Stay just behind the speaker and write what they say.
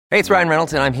Hey, it's Ryan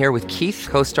Reynolds, and I'm here with Keith,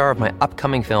 co-star of my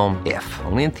upcoming film, If,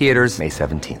 only in theaters May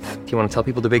 17th. Do you want to tell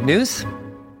people the big news?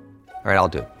 All right, I'll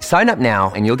do it. Sign up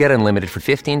now and you'll get unlimited for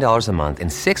 $15 a month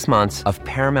and 6 months of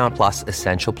Paramount Plus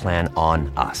Essential Plan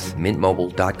on us.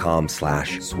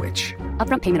 MintMobile.com/switch.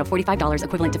 Upfront payment of $45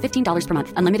 equivalent to $15 per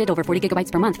month. Unlimited over 40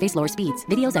 gigabytes per month. Face lower speeds.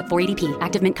 Videos at 480p.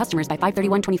 Active Mint customers by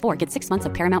 531.24 get 6 months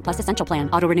of Paramount Plus Essential Plan.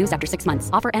 Auto renews after 6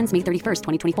 months. Offer ends May 31st,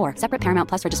 2024. Separate Paramount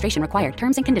Plus registration required.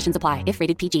 Terms and conditions apply if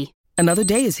rated PG. Another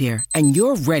day is here, and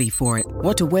you're ready for it.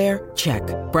 What to wear? Check.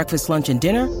 Breakfast, lunch, and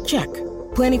dinner? Check.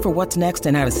 Planning for what's next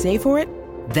and how to save for it?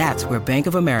 That's where Bank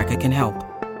of America can help.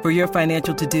 For your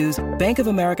financial to-dos, Bank of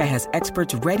America has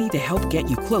experts ready to help get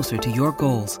you closer to your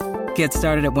goals. Get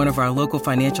started at one of our local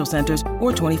financial centers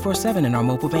or 24/7 in our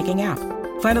mobile banking app.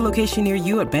 Find a location near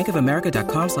you at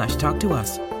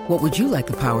bankofamerica.com/talktous. What would you like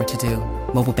the power to do?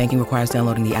 Mobile banking requires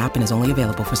downloading the app and is only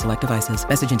available for select devices.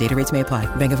 Message and data rates may apply.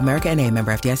 Bank of America N.A.,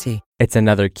 member FDIC. It's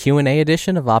another Q&A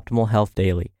edition of Optimal Health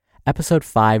Daily, episode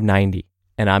 590,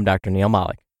 and I'm Dr. Neil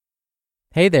Malik.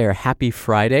 Hey there, happy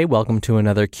Friday. Welcome to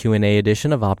another Q&A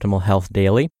edition of Optimal Health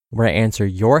Daily, where I answer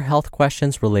your health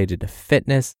questions related to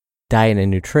fitness, diet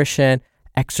and nutrition,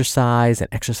 exercise and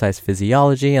exercise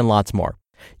physiology, and lots more.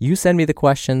 You send me the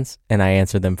questions, and I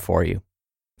answer them for you.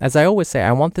 As I always say,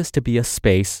 I want this to be a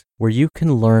space where you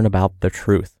can learn about the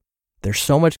truth. There's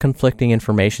so much conflicting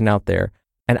information out there,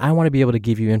 and I want to be able to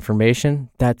give you information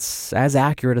that's as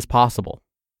accurate as possible.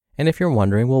 And if you're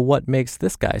wondering, well, what makes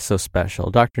this guy so special?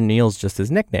 Dr. Neil's just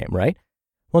his nickname, right?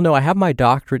 Well, no, I have my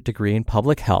doctorate degree in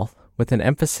public health with an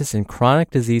emphasis in chronic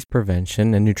disease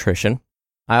prevention and nutrition.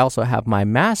 I also have my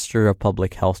Master of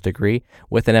Public Health degree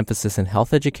with an emphasis in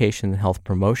health education and health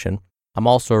promotion. I'm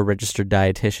also a registered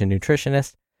dietitian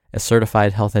nutritionist, a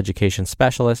certified health education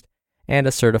specialist, and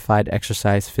a certified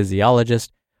exercise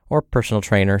physiologist or personal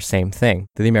trainer, same thing,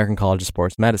 through the American College of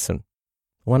Sports Medicine.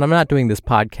 When I'm not doing this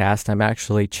podcast, I'm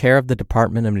actually chair of the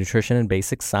Department of Nutrition and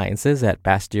Basic Sciences at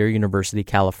Bastyr University,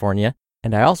 California,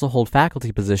 and I also hold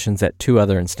faculty positions at 2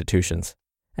 other institutions.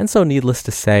 And so needless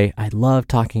to say, I love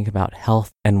talking about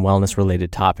health and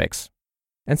wellness-related topics.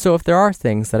 And so if there are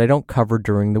things that I don't cover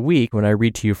during the week when I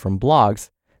read to you from blogs,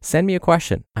 send me a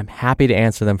question. I'm happy to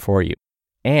answer them for you.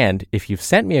 And if you've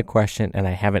sent me a question and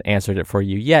I haven't answered it for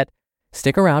you yet,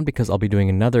 stick around because I'll be doing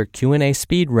another Q&A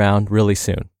speed round really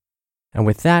soon. And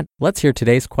with that, let's hear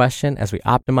today's question as we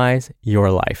optimize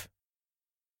your life.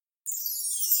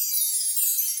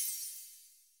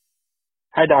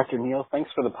 Hi, Dr. Neil.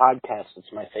 Thanks for the podcast. It's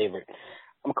my favorite.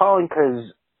 I'm calling because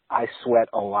I sweat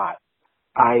a lot.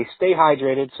 I stay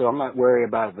hydrated, so I'm not worried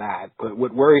about that. But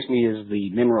what worries me is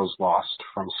the minerals lost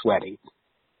from sweating.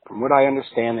 From what I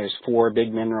understand, there's 4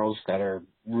 big minerals that are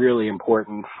really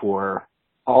important for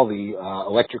all the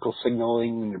electrical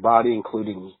signaling in your body,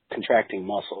 including contracting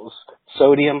muscles.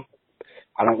 Sodium,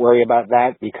 I don't worry about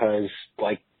that because,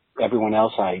 like everyone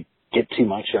else, I get too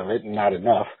much of it and not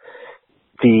enough.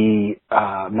 The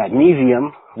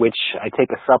magnesium, which I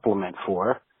take a supplement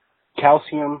for.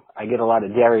 Calcium, I get a lot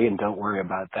of dairy and don't worry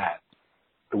about that.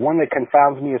 The one that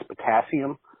confounds me is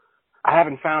potassium. I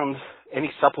haven't found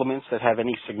any supplements that have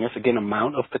any significant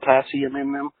amount of potassium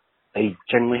in them. They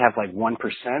generally have like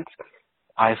 1%.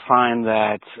 I find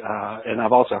that, and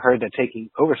I've also heard that taking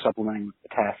over-supplementing with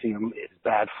potassium is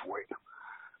bad for you.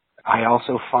 I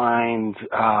also find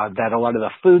that a lot of the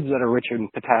foods that are richer in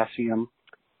potassium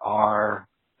are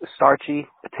starchy,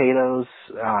 potatoes,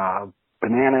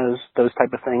 bananas, those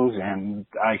type of things, and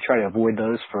I try to avoid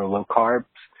those for low carbs.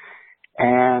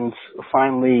 And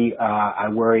finally, I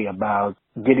worry about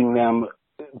getting them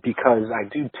because I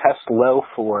do test low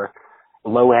for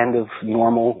low end of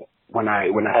normal when I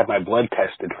have my blood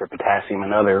tested for potassium,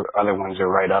 and other ones are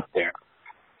right up there.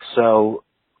 So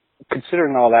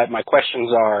considering all that, my questions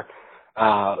are,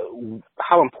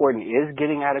 how important is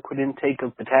getting adequate intake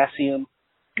of potassium?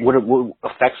 What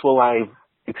effects will I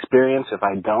experience if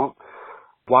I don't?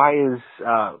 Why is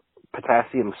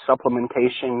potassium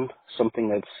supplementation something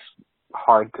that's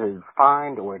hard to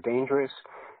find or dangerous?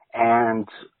 And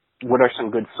what are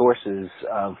some good sources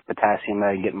of potassium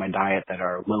that I get in my diet that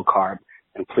are low carb?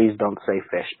 And please don't say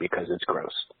fish because it's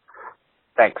gross.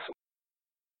 Thanks.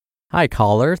 Hi,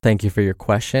 caller. Thank you for your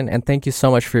question, and thank you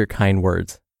so much for your kind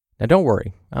words. Now, don't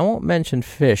worry. I won't mention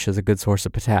fish as a good source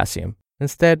of potassium.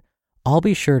 Instead, I'll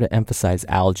be sure to emphasize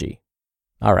algae.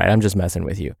 All right, I'm just messing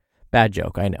with you. Bad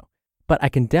joke, I know. But I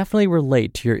can definitely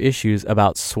relate to your issues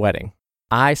about sweating.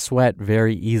 I sweat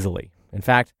very easily. In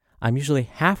fact, I'm usually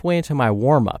halfway into my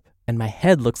warm-up, and my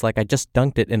head looks like I just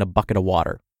dunked it in a bucket of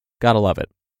water. Gotta love it.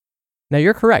 Now,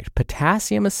 you're correct.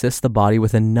 Potassium assists the body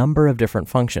with a number of different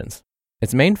functions.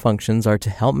 Its main functions are to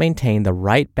help maintain the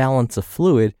right balance of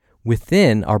fluid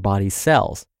within our body's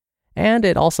cells, and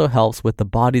it also helps with the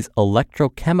body's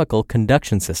electrochemical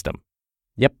conduction system.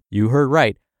 Yep, you heard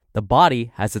right. The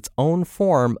body has its own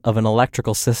form of an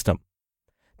electrical system.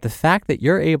 The fact that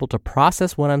you're able to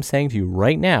process what I'm saying to you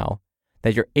right now,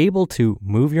 that you're able to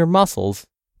move your muscles,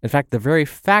 in fact, the very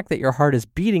fact that your heart is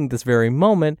beating this very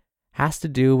moment has to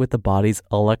do with the body's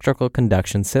electrical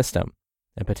conduction system.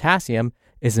 And potassium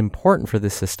is important for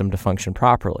this system to function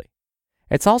properly.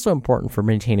 It's also important for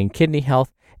maintaining kidney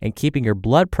health and keeping your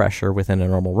blood pressure within a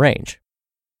normal range.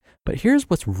 But here's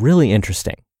what's really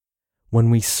interesting. When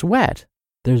we sweat,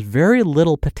 there's very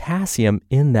little potassium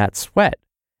in that sweat.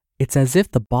 It's as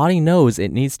if the body knows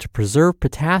it needs to preserve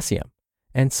potassium,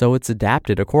 and so it's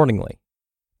adapted accordingly.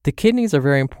 The kidneys are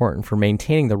very important for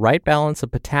maintaining the right balance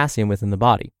of potassium within the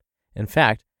body. In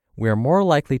fact, we are more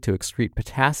likely to excrete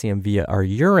potassium via our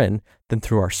urine than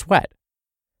through our sweat.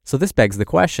 So this begs the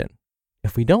question,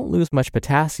 if we don't lose much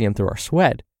potassium through our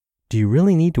sweat, do you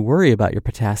really need to worry about your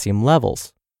potassium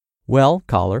levels? Well,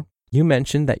 caller, you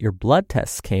mentioned that your blood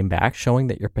tests came back showing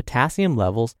that your potassium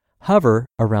levels hover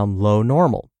around low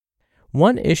normal.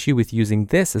 One issue with using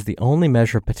this as the only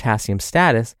measure of potassium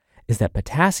status is that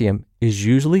potassium is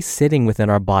usually sitting within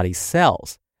our body's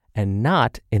cells and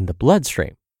not in the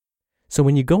bloodstream. So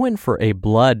when you go in for a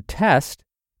blood test,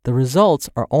 the results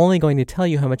are only going to tell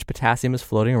you how much potassium is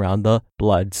floating around the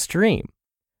bloodstream.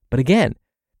 But again,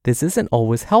 this isn't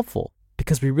always helpful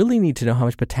because we really need to know how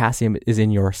much potassium is in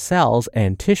your cells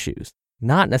and tissues,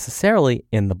 not necessarily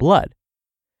in the blood.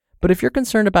 But if you're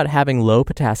concerned about having low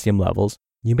potassium levels,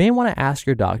 you may want to ask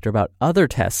your doctor about other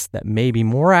tests that may be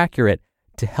more accurate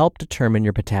to help determine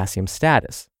your potassium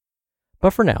status.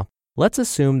 But for now, let's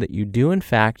assume that you do in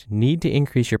fact need to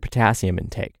increase your potassium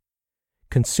intake.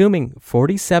 Consuming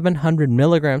 4,700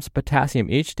 milligrams of potassium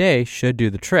each day should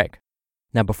do the trick.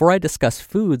 Now, before I discuss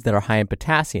foods that are high in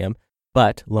potassium,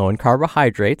 but low in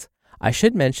carbohydrates, I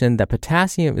should mention that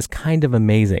potassium is kind of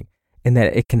amazing in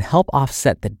that it can help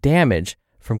offset the damage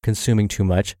from consuming too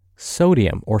much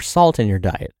sodium or salt in your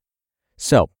diet.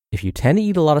 So, if you tend to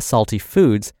eat a lot of salty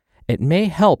foods, it may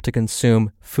help to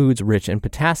consume foods rich in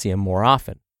potassium more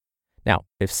often. Now,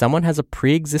 if someone has a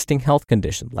pre-existing health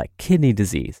condition like kidney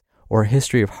disease or a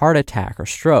history of heart attack or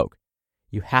stroke,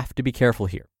 you have to be careful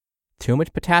here. Too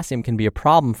much potassium can be a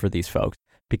problem for these folks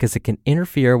because it can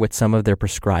interfere with some of their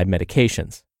prescribed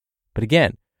medications. But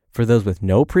again, for those with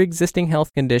no pre-existing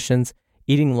health conditions,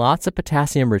 eating lots of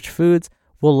potassium-rich foods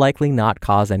will likely not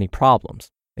cause any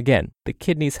problems. Again, the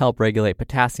kidneys help regulate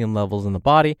potassium levels in the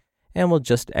body and will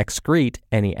just excrete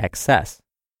any excess.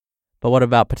 But what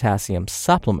about potassium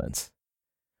supplements?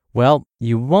 Well,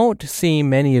 you won't see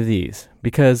many of these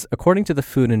because according to the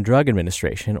Food and Drug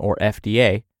Administration, or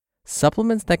FDA,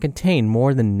 supplements that contain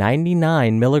more than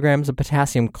 99 milligrams of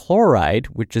potassium chloride,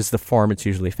 which is the form it's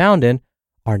usually found in,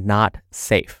 are not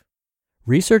safe.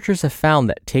 Researchers have found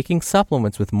that taking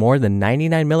supplements with more than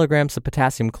 99 milligrams of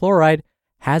potassium chloride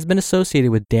has been associated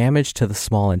with damage to the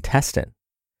small intestine.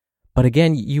 But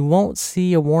again, you won't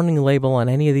see a warning label on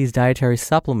any of these dietary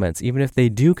supplements, even if they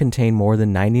do contain more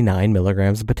than 99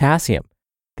 milligrams of potassium.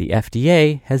 The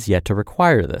FDA has yet to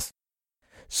require this.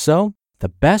 So, the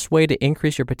best way to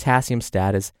increase your potassium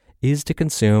status is to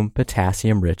consume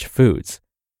potassium-rich foods.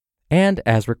 And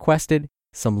as requested,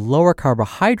 some lower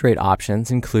carbohydrate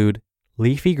options include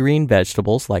leafy green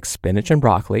vegetables like spinach and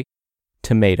broccoli,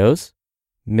 tomatoes,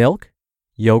 milk,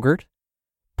 yogurt,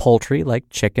 poultry like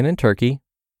chicken and turkey,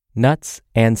 nuts,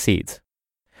 and seeds.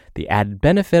 The added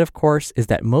benefit, of course, is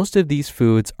that most of these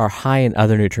foods are high in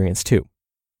other nutrients too.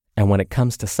 And when it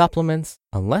comes to supplements,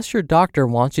 unless your doctor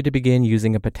wants you to begin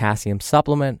using a potassium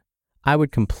supplement, I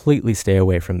would completely stay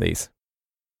away from these.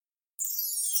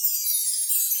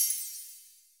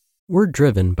 We're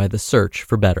driven by the search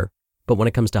for better, but when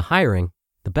it comes to hiring,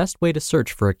 the best way to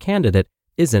search for a candidate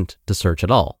isn't to search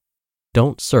at all.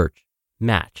 Don't search,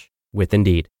 match with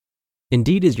Indeed.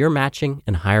 Indeed is your matching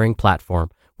and hiring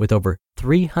platform with over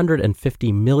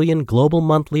 350 million global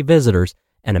monthly visitors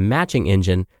and a matching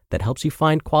engine that helps you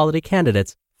find quality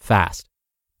candidates fast.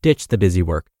 Ditch the busy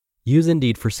work. Use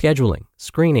Indeed for scheduling,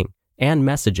 screening, and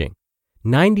messaging.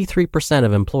 93%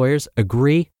 of employers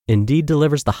agree Indeed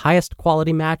delivers the highest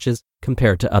quality matches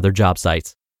compared to other job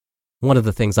sites. One of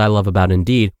the things I love about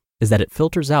Indeed is that it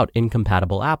filters out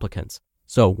incompatible applicants.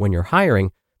 So when you're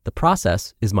hiring, the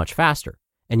process is much faster,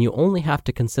 and you only have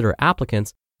to consider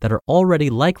applicants that are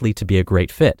already likely to be a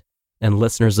great fit. And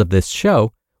listeners of this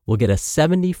show will get a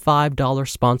 $75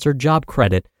 sponsored job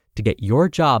credit to get your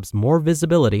jobs more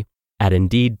visibility at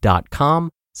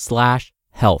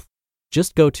Indeed.com/health.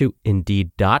 Just go to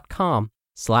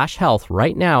Indeed.com/health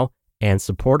right now and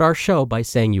support our show by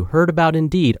saying you heard about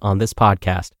Indeed on this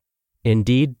podcast.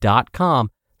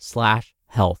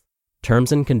 Indeed.com/health.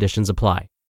 Terms and conditions apply.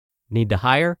 Need to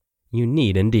hire? You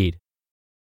need Indeed.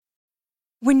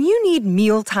 When you need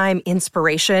mealtime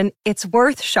inspiration, it's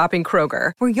worth shopping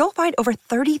Kroger, where you'll find over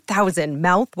 30,000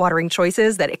 mouth-watering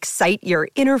choices that excite your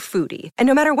inner foodie. And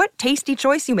no matter what tasty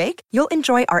choice you make, you'll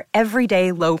enjoy our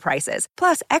everyday low prices,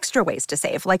 plus extra ways to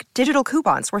save, like digital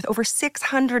coupons worth over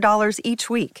 $600 each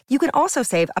week. You can also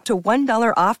save up to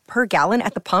 $1 off per gallon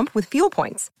at the pump with fuel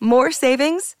points. More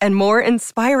savings and more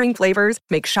inspiring flavors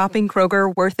make shopping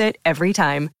Kroger worth it every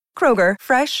time. Kroger,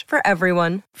 fresh for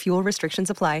everyone. Fuel restrictions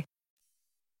apply.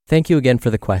 Thank you again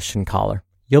for the question, caller.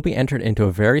 You'll be entered into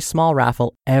a very small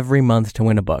raffle every month to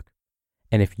win a book.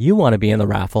 And if you want to be in the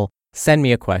raffle, send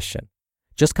me a question.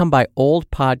 Just come by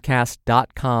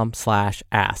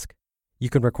oldpodcast.com/ask. You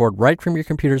can record right from your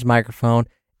computer's microphone.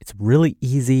 It's really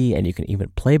easy, and you can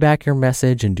even play back your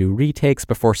message and do retakes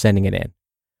before sending it in.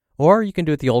 Or you can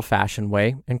do it the old-fashioned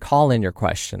way and call in your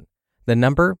question. The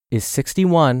number is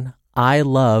 61 I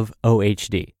love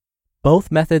OHD.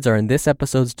 Both methods are in this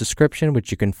episode's description,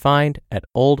 which you can find at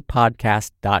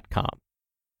oldpodcast.com.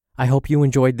 I hope you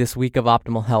enjoyed this week of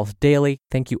Optimal Health Daily.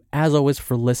 Thank you, as always,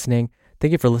 for listening.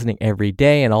 Thank you for listening every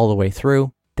day and all the way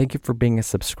through. Thank you for being a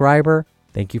subscriber.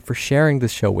 Thank you for sharing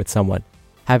this show with someone.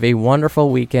 Have a wonderful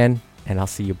weekend, and I'll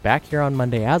see you back here on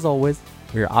Monday, as always,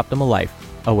 where your optimal life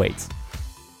awaits.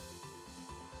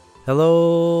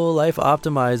 Hello, Life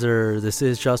Optimizer. This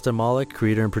is Justin Malik,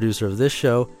 creator and producer of this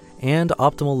show, and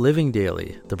Optimal Living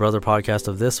Daily, the brother podcast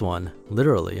of this one.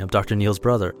 Literally, I'm Dr. Neil's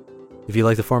brother. If you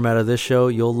like the format of this show,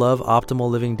 you'll love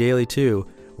Optimal Living Daily too,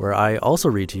 where I also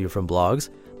read to you from blogs,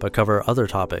 but cover other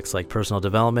topics like personal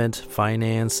development,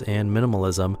 finance, and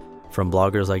minimalism from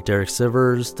bloggers like Derek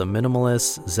Sivers, The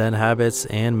Minimalists, Zen Habits,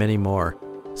 and many more.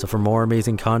 So for more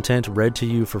amazing content read to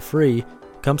you for free,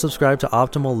 come subscribe to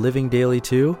Optimal Living Daily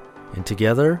too, and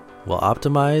together we'll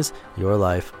optimize your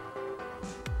life.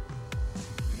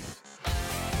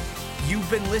 You've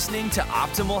been listening to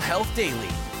Optimal Health Daily.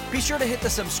 Be sure to hit the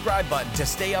subscribe button to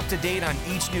stay up to date on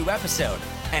each new episode,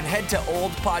 and head to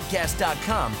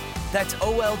oldpodcast.com. That's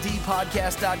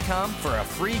oldpodcast.com for a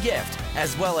free gift,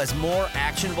 as well as more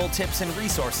actionable tips and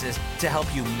resources to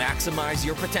help you maximize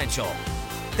your potential.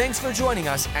 Thanks for joining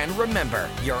us, and remember,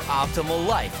 your optimal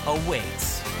life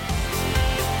awaits.